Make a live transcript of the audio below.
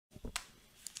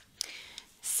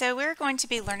So we're going to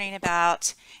be learning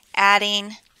about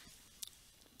adding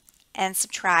and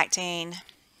subtracting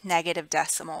negative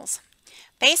decimals.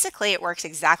 Basically, it works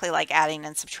exactly like adding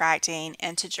and subtracting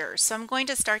integers. So I'm going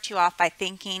to start you off by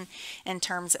thinking in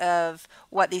terms of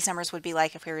what these numbers would be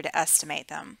like if we were to estimate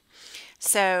them.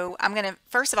 So I'm going to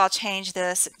first of all change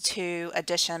this to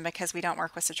addition because we don't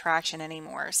work with subtraction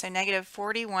anymore. So negative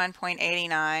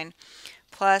 41.89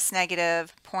 plus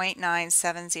negative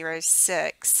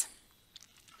 0.9706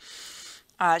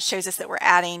 shows us that we're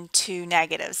adding two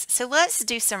negatives. So let's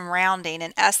do some rounding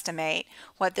and estimate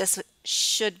what this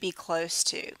should be close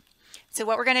to. So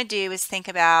what we're going to do is think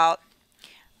about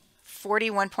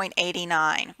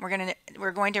 41.89.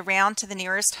 We're going to round to the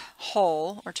nearest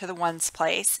whole, or to the ones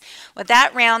place. Would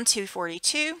that round to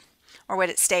 42, or would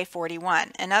it stay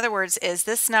 41? In other words, is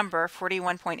this number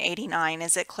 41.89,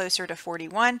 is it closer to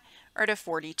 41 or to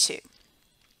 42?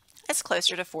 It's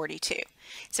closer to 42.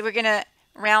 So we're going to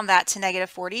round that to negative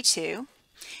 42.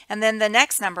 And then the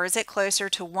next number, is it closer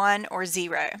to 1 or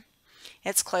 0?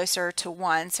 It's closer to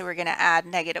 1, so we're going to add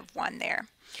negative 1 there.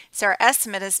 So our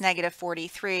estimate is negative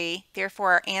 43,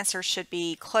 therefore our answer should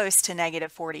be close to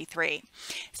negative 43.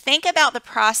 Think about the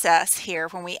process here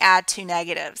when we add two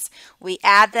negatives. We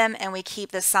add them and we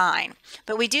keep the sign,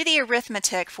 but we do the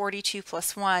arithmetic 42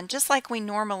 plus 1 just like we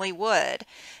normally would,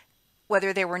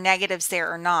 whether there were negatives there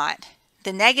or not.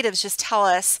 The negatives just tell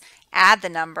us add the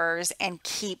numbers and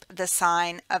keep the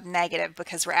sign of negative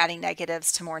because we're adding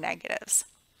negatives to more negatives.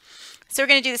 So we're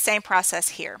going to do the same process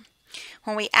here.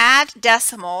 When we add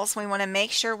decimals, we want to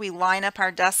make sure we line up our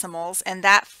decimals, and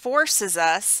that forces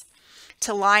us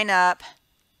to line up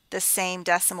the same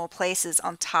decimal places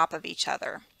on top of each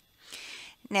other.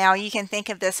 Now you can think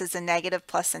of this as a negative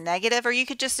plus a negative, or you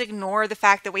could just ignore the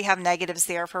fact that we have negatives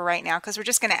there for right now because we're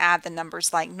just going to add the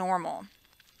numbers like normal.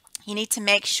 You need to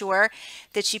make sure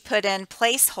that you put in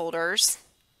placeholders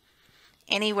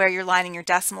anywhere you're lining your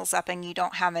decimals up and you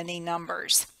don't have any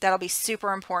numbers. That'll be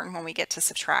super important when we get to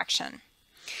subtraction.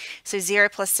 So 0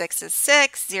 plus 6 is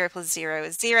 6, 0 plus 0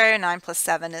 is 0, 9 plus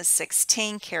 7 is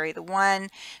 16, carry the 1,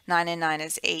 9 and 9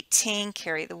 is 18,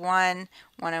 carry the 1,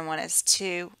 1 and 1 is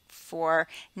 2, 4.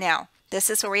 Now, this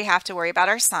is where we have to worry about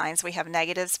our signs. We have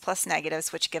negatives plus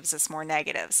negatives, which gives us more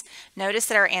negatives. Notice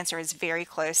that our answer is very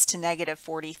close to negative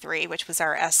 43, which was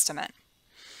our estimate.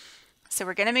 So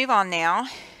we're going to move on now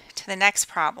to the next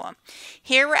problem.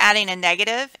 Here we're adding a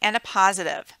negative and a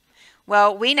positive.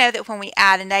 Well, we know that when we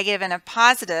add a negative and a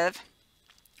positive,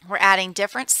 we're adding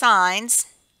different signs.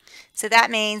 So that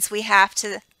means we have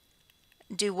to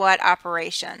do what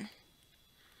operation?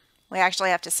 We actually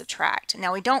have to subtract.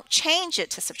 Now we don't change it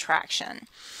to subtraction.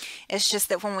 It's just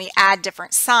that when we add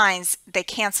different signs, they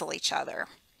cancel each other.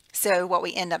 So what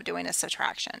we end up doing is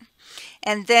subtraction.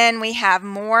 And then we have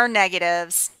more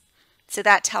negatives. So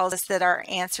that tells us that our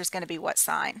answer is going to be what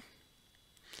sign?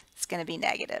 It's going to be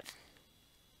negative.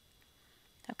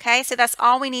 Okay, so that's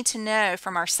all we need to know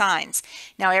from our signs.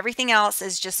 Now everything else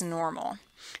is just normal.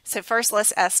 So first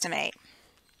let's estimate.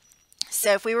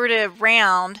 So if we were to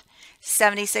round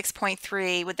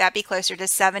 76.3, would that be closer to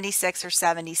 76 or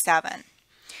 77?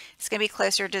 It's going to be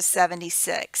closer to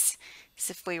 76.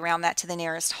 So if we round that to the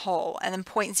nearest whole. And then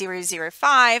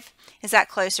 0.005, is that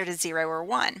closer to 0 or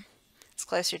 1? It's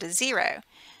closer to 0.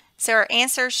 So our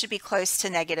answer should be close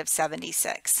to negative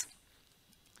 76.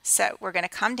 So we're going to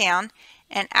come down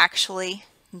and actually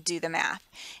do the math.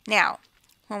 Now,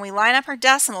 when we line up our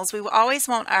decimals, we will always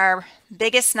want our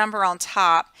biggest number on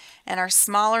top and our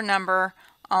smaller number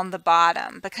on the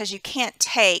bottom, because you can't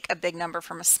take a big number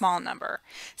from a small number.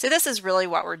 So this is really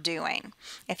what we're doing.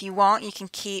 If you want, you can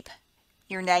keep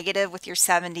your negative with your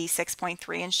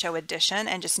 76.3 and show addition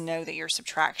and just know that you're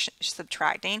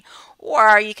subtracting,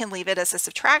 or you can leave it as a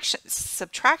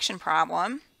subtraction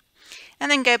problem and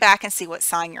then go back and see what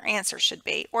sign your answer should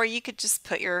be, or you could just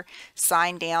put your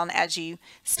sign down as you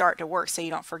start to work so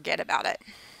you don't forget about it.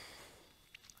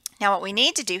 Now what we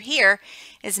need to do here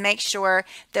is make sure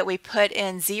that we put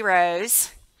in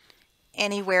zeros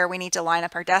anywhere we need to line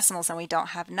up our decimals and we don't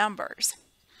have numbers.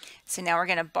 So now we're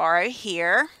going to borrow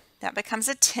here. That becomes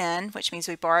a 10, which means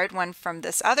we borrowed one from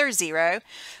this other 0,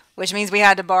 which means we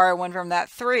had to borrow one from that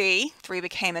 3. 3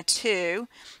 became a 2.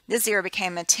 This 0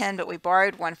 became a 10, but we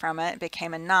borrowed one from it. It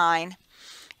became a 9.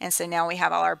 And so now we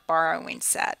have all our borrowing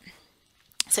set.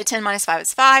 So 10 minus 5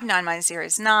 is 5, 9 minus 0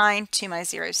 is 9, 2 minus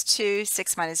 0 is 2,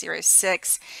 6 minus 0 is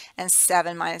 6, and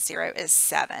 7 minus 0 is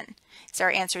 7. So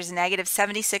our answer is negative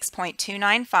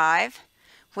 76.295,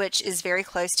 which is very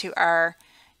close to our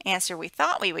answer we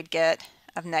thought we would get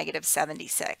of negative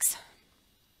 76.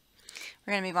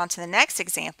 We're going to move on to the next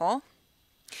example.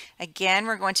 Again,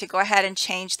 we're going to go ahead and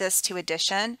change this to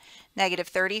addition.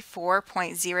 Negative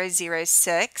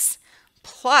 34.006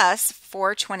 plus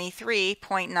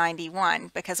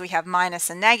 423.91. Because we have minus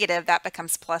a negative, that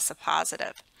becomes plus a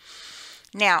positive.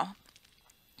 Now,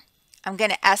 I'm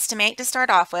going to estimate to start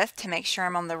off with to make sure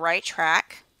I'm on the right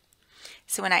track.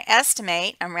 So when I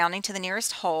estimate, I'm rounding to the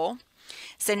nearest whole.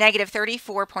 So negative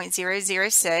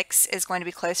 34.006 is going to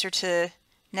be closer to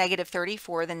negative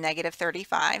 34 than negative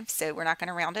 35, so we're not going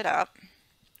to round it up.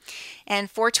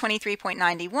 And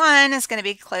 423.91 is going to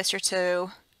be closer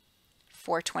to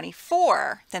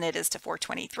 424 than it is to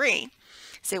 423.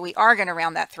 So we are going to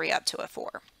round that 3 up to a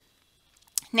 4.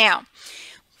 Now,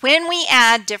 when we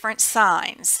add different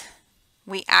signs,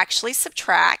 we actually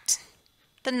subtract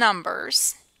the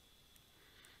numbers.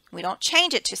 We don't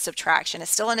change it to subtraction.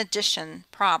 It's still an addition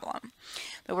problem.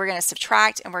 But we're going to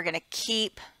subtract and we're going to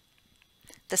keep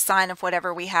the sign of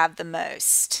whatever we have the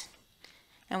most.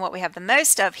 And what we have the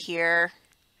most of here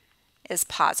is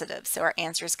positive. So our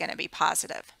answer is going to be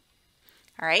positive.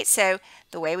 All right, so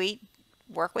the way we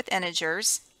work with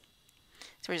integers,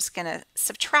 so we're just going to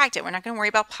subtract it. We're not going to worry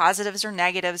about positives or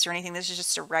negatives or anything. This is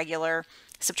just a regular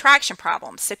subtraction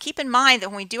problem. So keep in mind that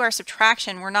when we do our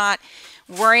subtraction, we're not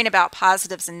worrying about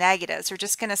positives and negatives. We're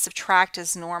just going to subtract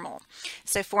as normal.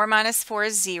 So 4 minus 4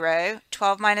 is 0.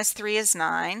 12 minus 3 is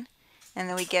 9. And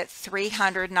then we get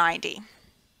 390.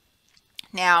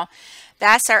 Now,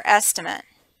 that's our estimate.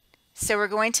 So we're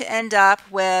going to end up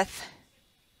with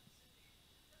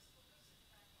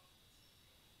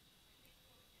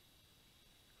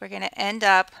we're going to end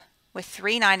up with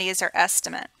 390 as our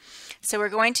estimate. So we're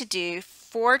going to do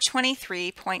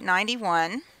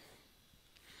 423.91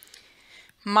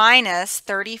 minus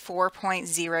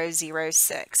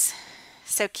 34.006.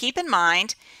 So keep in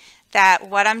mind that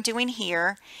what I'm doing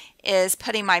here is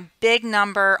putting my big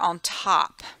number on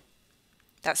top.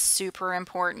 That's super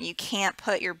important. You can't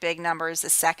put your big number as the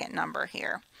second number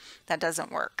here. That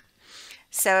doesn't work.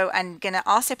 So I'm going to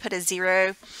also put a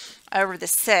 0 over the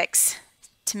 6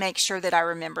 to make sure that I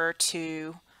remember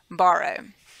to borrow.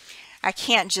 I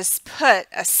can't just put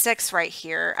a 6 right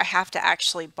here. I have to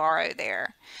actually borrow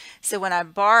there. So when I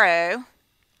borrow,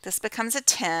 this becomes a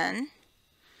 10.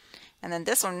 And then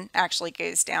this one actually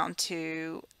goes down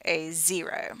to a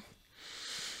 0.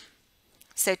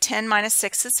 So 10 minus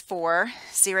 6 is 4.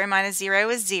 0 minus 0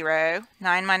 is 0.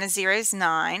 9 minus 0 is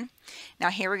 9.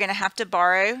 Now here we're going to have to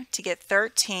borrow to get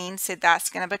 13. So that's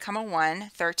going to become a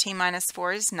 1. 13 minus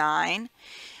 4 is 9.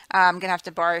 I'm going to have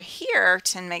to borrow here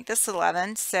to make this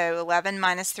 11. So 11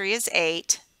 minus 3 is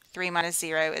 8. 3 minus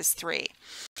 0 is 3.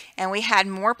 And we had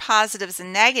more positives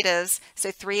than negatives, so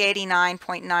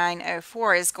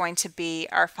 389.904 is going to be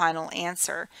our final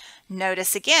answer.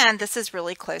 Notice again, this is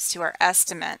really close to our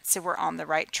estimate, so we're on the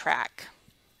right track.